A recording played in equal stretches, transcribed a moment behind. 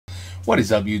What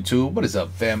is up, YouTube? What is up,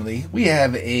 family? We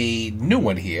have a new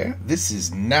one here. This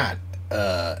is not,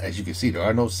 as you can see, there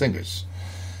are no singers.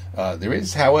 There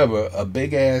is, however, a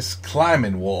big-ass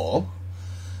climbing wall.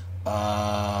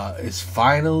 It's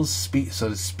finals speed, so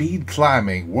the Speed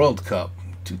Climbing World Cup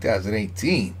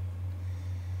 2018.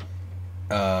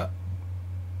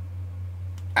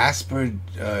 Aspar,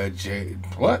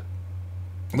 what?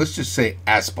 Let's just say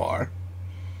Aspar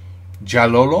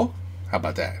Jaelolo. How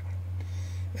about that?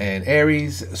 And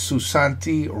Aries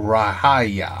Susanti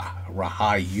Rahayu.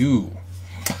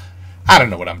 I don't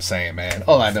know what I'm saying, man.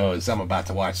 All I know is I'm about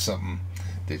to watch something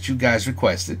that you guys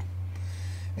requested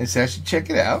and said I should check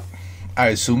it out. I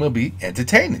assume it'll be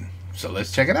entertaining. So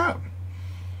let's check it out.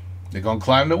 They're going to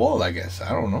climb the wall, I guess. I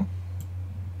don't know.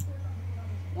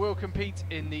 We'll compete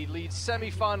in the lead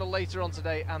semi-final later on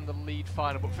today and the lead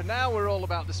final. But for now, we're all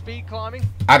about the speed climbing.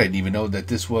 I didn't even know that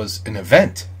this was an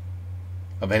event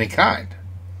of any kind.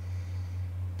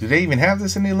 Do they even have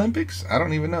this in the Olympics? I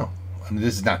don't even know. I mean,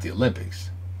 this is not the Olympics.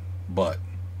 But,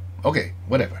 okay,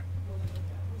 whatever.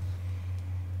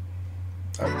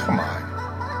 Oh, come on.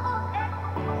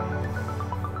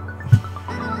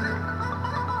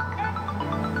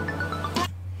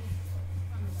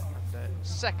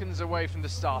 Seconds away from the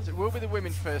start. It will be the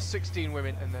women first, 16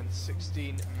 women, and then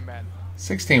 16 men.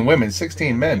 16 women,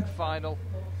 16 men. Final.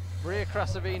 Maria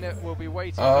Krasavina will be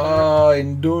waiting for Oh,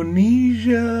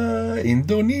 Indonesia.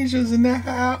 Indonesia's in the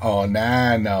house. Oh,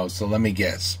 nah, no. So let me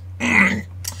guess.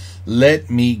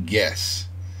 Let me guess.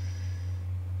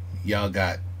 Y'all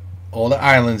got all the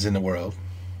islands in the world.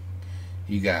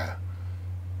 You got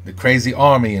the crazy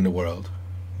army in the world.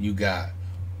 You got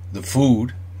the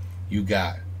food. You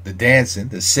got the dancing,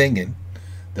 the singing,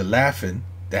 the laughing,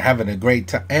 the having a great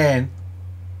time. And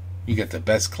you got the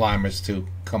best climbers, too.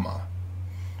 Come on.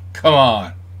 Come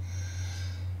on.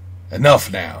 Enough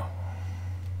now.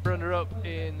 runner-up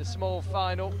in the small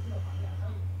final.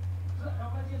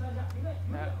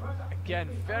 Again,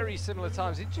 very similar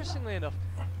times. Interestingly enough,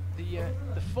 the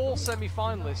four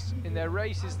semi-finalists in their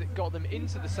races that got them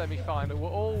into the semi-final were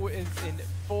all in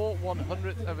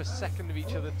 4/100th of a second of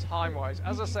each other time-wise.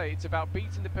 As I say, it's about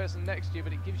beating the person next to you,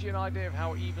 but it gives you an idea of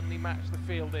how evenly matched the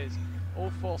field is.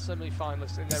 All four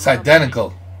semi-finalists in their It's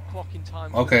identical. Clocking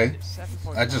time. Okay,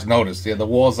 I just noticed. Yeah, the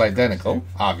wall's identical,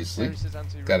 obviously. Aries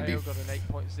Susanti Gotta be. Rahayu got an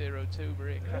 8.02.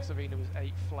 Maria Krasavina was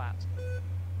 8 flat.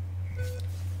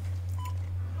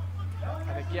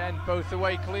 And again, both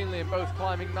away cleanly and both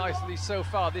climbing nicely so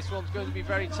far. This one's going to be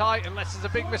very tight unless there's a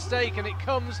big mistake, and it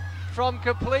comes from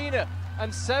Kaplina.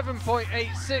 And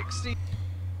 7.860.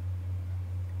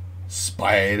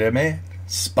 Spider-Man,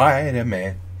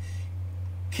 Spider-Man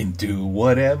can do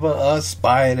whatever a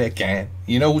spider can.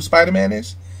 You know who Spider-Man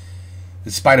is?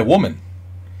 The Spider-Woman.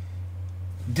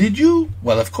 Did you?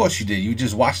 Well, of course you did. You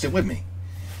just watched it with me.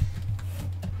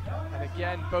 And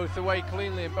again, both away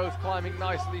cleanly and both climbing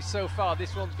nicely so far.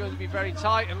 This one's going to be very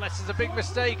tight unless there's a big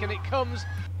mistake, and it comes.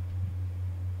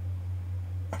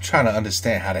 I'm trying to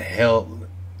understand how the hell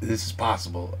this is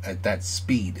possible at that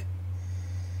speed.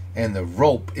 And the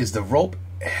rope, is the rope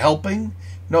helping?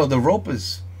 No, the rope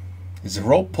is the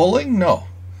rope pulling? No.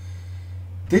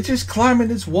 They're just climbing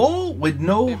this wall with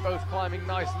no... They're both climbing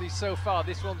nicely so far.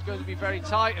 This one's going to be very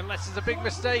tight unless there's a big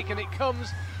mistake, and it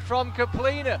comes from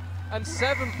Kaplina. And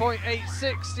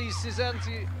 7.860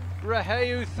 Susanti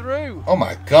Rahayu through. Oh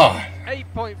my God.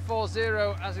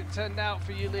 8.40 as it turned out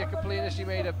for Yulia Kaplina. She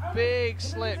made a big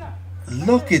slip.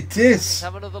 Look at this. Let's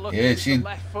have another look Yeah, at she... the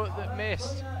left foot that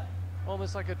missed.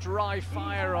 Almost like a dry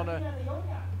fire on a...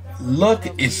 Look,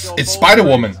 it's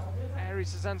Spider-Woman.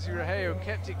 Aries Susanti Rahayu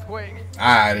kept it quick.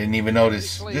 I didn't even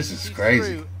notice. This is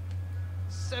crazy.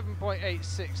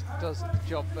 7.86 does the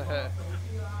job for her.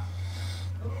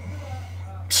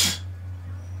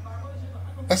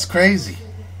 That's crazy.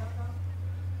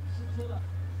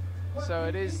 So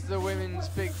it is the women's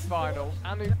big final.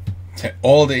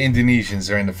 All the Indonesians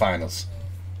are in the finals.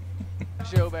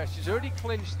 Joubert, she's already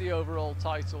clinched the overall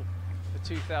title for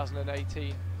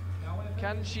 2018.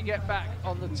 Can she get back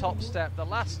on the top step? The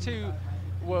last two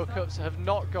World Cups have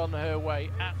not gone her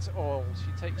way at all.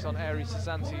 She takes on Aries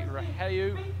Susanti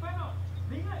Rahayu.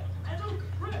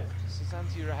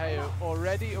 Susanti Rahayu,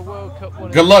 already a World Cup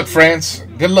winner. Good luck, France.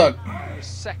 Good luck.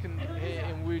 Second here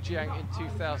in Wujiang in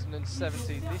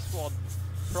 2017. This one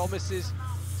promises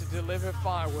to deliver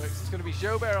fireworks. It's going to be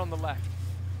Joubert on the left.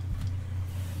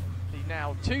 The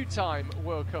now two-time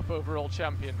World Cup overall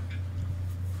champion.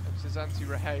 Susanti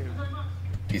Rahayu.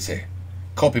 He said,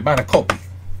 "Copy, man, copy.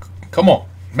 Come on,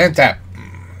 man, tap."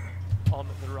 On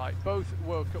the right, both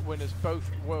World Cup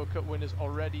winners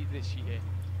already this year.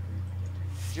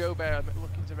 Joubert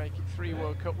looking to make it 3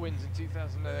 World Cup wins in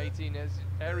 2018. As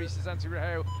Aries Susanti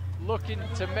Rahayu looking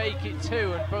to make it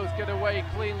 2, and both get away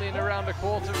cleanly in around a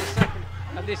quarter of a second.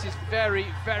 And this is very,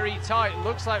 very tight.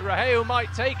 Looks like Rahayu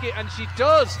might take it, and she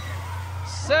does.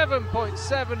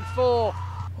 7.74.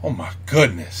 Oh my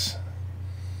goodness.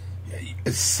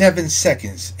 7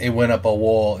 seconds. It went up a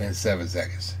wall in 7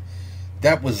 seconds.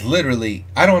 That was literally,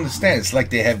 I don't understand. It's like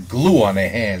they have glue on their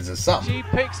hands or something. She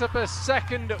picks up her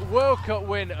 2nd World Cup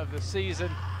win of the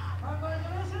season.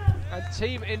 And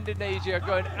Team Indonesia are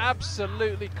going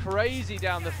absolutely crazy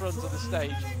down the front of the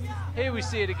stage. Here we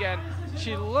see it again.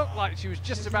 She looked like she was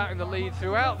just about in the lead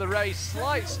throughout the race.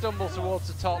 Slight stumble towards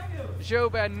the top.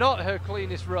 Joubert, not her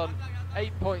cleanest run.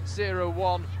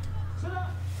 8.01.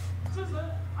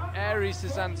 Aries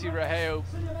Susanti Rahayu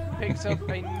picks up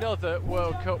another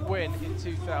World Cup win in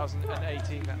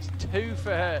 2018. That's 2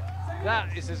 for her.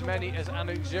 That is as many as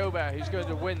Anouk Joubert, who's going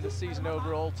to win the season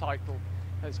overall title,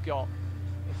 has got.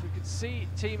 If we could see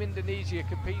Team Indonesia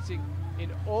competing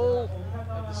in all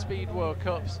of the Speed World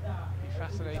Cups, it'd be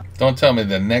fascinating. Don't tell me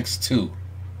the next 2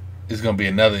 is going to be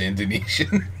another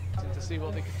Indonesian. To see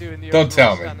what they could do in the Don't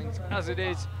tell overall me. standings. As it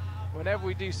is, whenever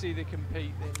we do see them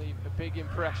compete, they leave a big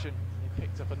impression.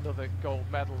 Picked up another gold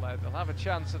medal there. They'll have a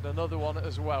chance at another one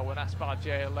as well when Aspar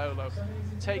Jaelolo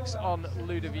takes on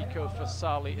Ludovico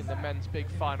Farsali in the men's big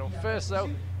final. First though,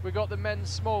 we've got the men's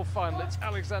small final. It's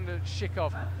Alexander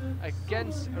Shikov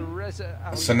against Reza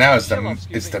Ali. So now it's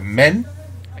the men?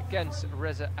 Against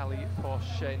Reza Ali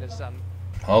Porshenazan.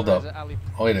 Hold up.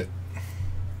 Wait it.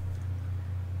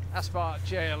 Aspar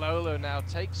Jaelolo now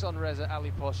takes on Reza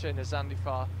Ali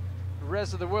Porshenazandifar.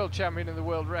 Reza, the world champion and the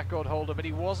world record holder, but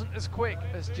he wasn't as quick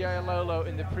as Jaelolo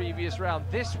in the previous round.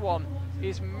 This one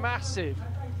is massive.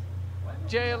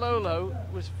 Jaelolo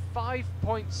was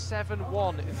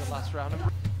 5.71 in the last round.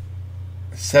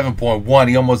 7.1.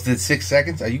 He almost did 6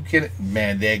 seconds. Are you kidding?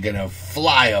 Man, they're going to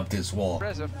fly up this wall.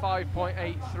 Reza,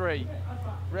 5.83.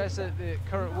 Reza, the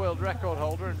current world record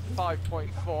holder, and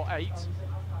 5.48.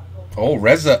 Oh,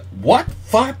 Reza. What?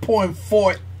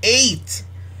 5.48.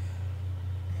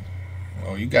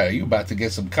 Oh, you about to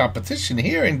get some competition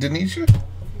here, Indonesia.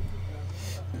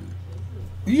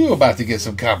 You about to get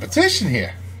some competition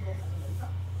here.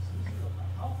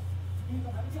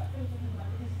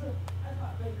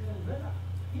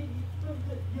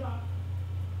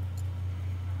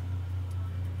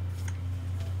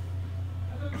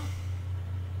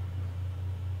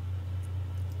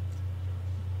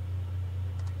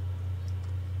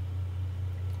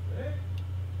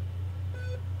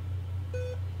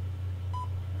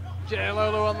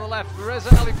 Jaelolo on the left,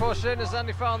 Reza Ali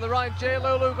Porshenazandifar on the right.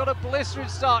 Jaelolo got a blistering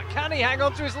start. Can he hang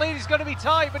on to his lead? He's going to be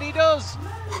tight, but he does.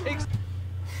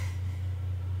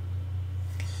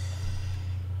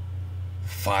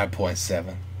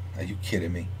 5.7. Are you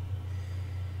kidding me?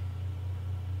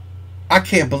 I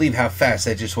can't believe how fast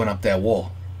that just went up that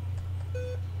wall.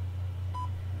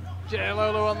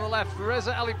 Jaelolo on the left,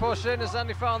 Reza Ali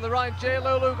Porshenazandifar on the right.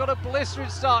 Jaelolo got a blistering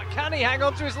start. Can he hang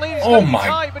on to his lead? He's going to be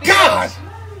tight, but he does.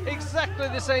 Exactly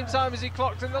the same time as he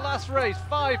clocked in the last race,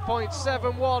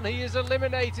 5.71. He has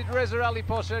eliminated Reza Ali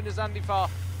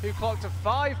Porshenazandifar, who clocked a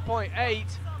 5.8.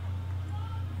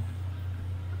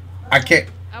 I can't.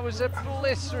 That was a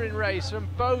blistering race from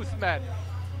both men.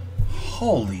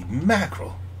 Holy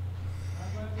mackerel.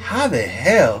 How the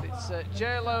hell? It's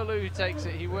Jaelolo who takes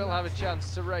it. He will have a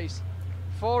chance to race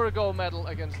for a gold medal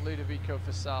against Ludovico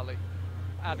Farsali,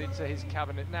 added to his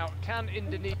cabinet. Now, can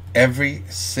Indonesia... Every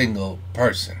single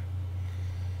person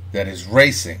that is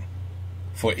racing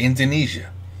for Indonesia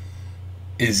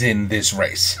is in this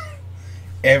race.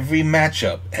 Every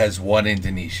matchup has one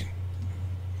Indonesian.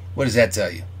 What does that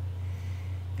tell you?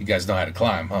 You guys know how to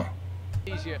climb, huh?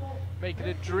 Indonesia make it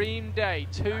a dream day.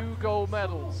 2 gold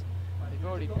medals. They've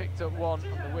already picked up one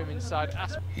on the women's side.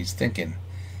 He's thinking,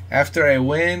 after I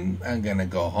win, I'm going to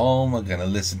go home. I'm going to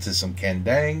listen to some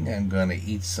kendang. I'm going to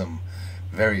eat some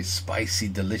very spicy,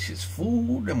 delicious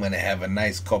food. I'm going to have a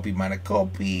nice kopi mana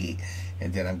kopi.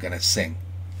 And then I'm going to sing.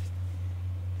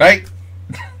 Right?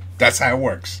 That's how it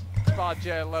works. Aspar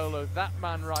Jaelolo, that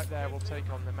man right there will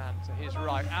take on the man to his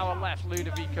right. Our left,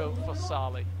 Ludovico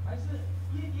Farsali.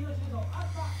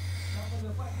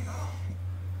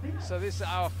 So this is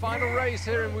our final race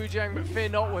here in Wujiang, but fear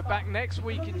not, we're back next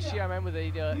week in Xiamen with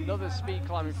another speed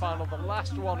climbing final, the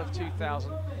last one of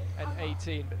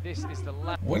 2018. But this is the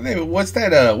last. What's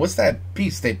that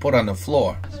piece they put on the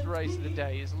floor? Last race of the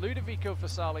day is Ludovico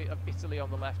Farsali of Italy on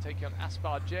the left, taking on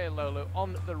Aspar Jaelolo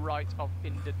on the right of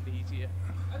Indonesia.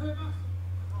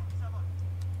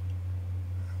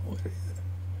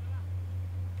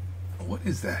 What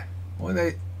is that? What are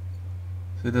they?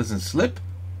 So it doesn't slip.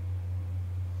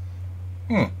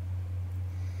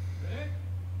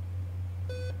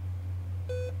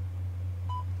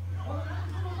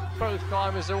 Both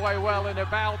climbers away well in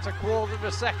about a quarter of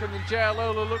a second, and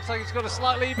Jaelolo looks like he's got a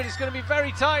slight lead, but it's going to be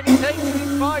very tight. He takes it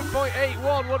in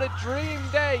 5.81. What a dream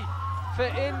day for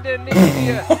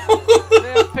Indonesia.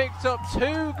 They have picked up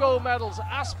 2 gold medals,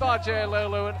 Aspar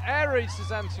Jaelolo and Aries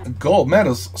Susanti. Gold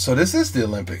medals? So this is the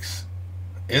Olympics.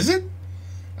 Is it?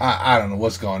 I don't know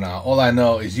what's going on. All I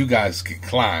know is you guys can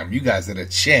climb. You guys are the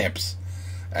champs.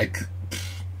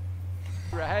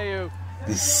 Rahayu.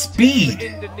 The speed.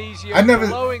 Indonesia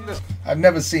I've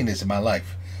never seen this in my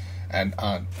life. And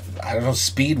I don't know,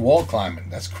 speed wall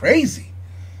climbing. That's crazy.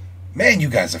 Man, you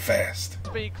guys are fast.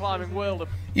 Speed climbing world.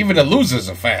 Even the losers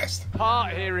are fast.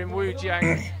 Part here in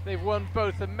Wujiang. They've won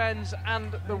both the men's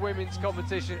and the women's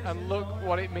competition, and look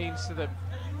what it means to them.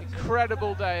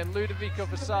 Incredible day, and Ludovico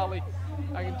Vasali,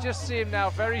 I can just see him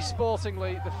now very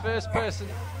sportingly, the first person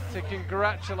to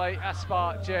congratulate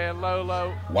Aspar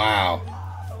Jaelolo. Wow.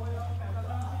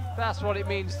 That's what it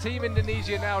means. Team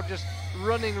Indonesia now just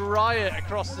running riot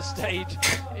across the stage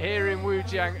here in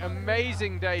Wujiang.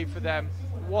 Amazing day for them.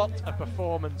 What a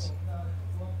performance.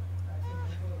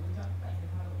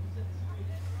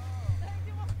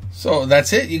 So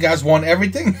that's it? You guys won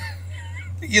everything?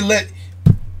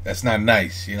 That's not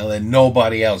nice. You know, let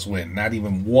nobody else win. Not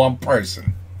even one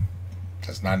person.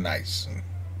 That's not nice.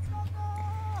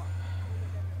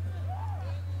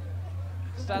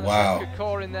 Wow. Good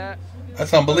core in there.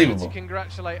 That's unbelievable. To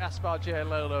congratulate Aspar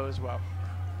Jaelolo as well.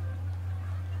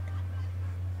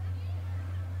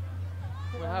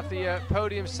 We'll have the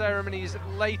podium ceremonies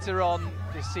later on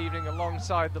this evening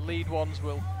alongside the lead ones.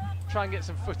 We'll try and get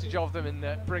some footage of them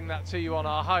and bring that to you on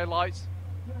our highlights.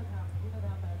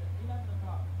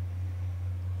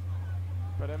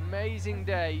 But amazing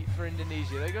day for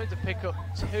Indonesia. They're going to pick up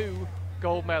 2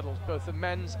 gold medals, both the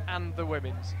men's and the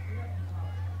women's.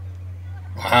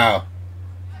 Wow.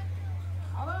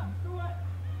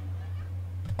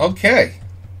 Okay.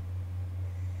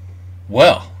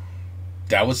 Well,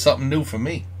 that was something new for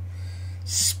me.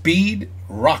 Speed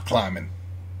rock climbing.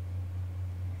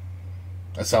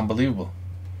 That's unbelievable.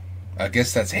 I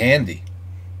guess that's handy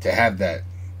to have that,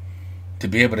 to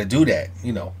be able to do that.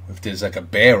 You know, if there's like a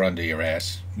bear under your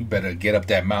ass, you better get up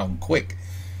that mountain quick.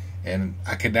 And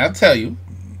I can now tell you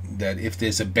that if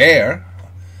there's a bear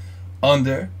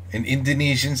under an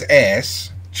Indonesian's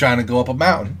ass trying to go up a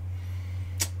mountain,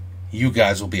 you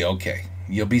guys will be okay.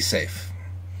 You'll be safe.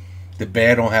 The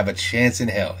bear don't have a chance in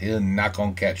hell. He's not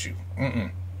going to catch you.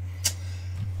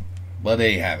 Well, there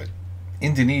you have it.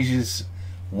 Indonesia's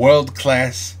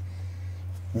world-class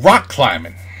rock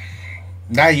climbing.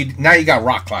 Now you got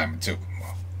rock climbing too.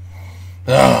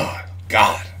 Oh,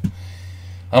 God.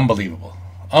 Unbelievable.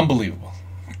 Unbelievable.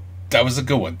 That was a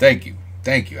good one. Thank you.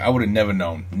 Thank you. I would have never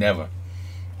known. Never.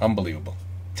 Unbelievable.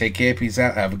 Take care. Peace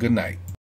out. Have a good night.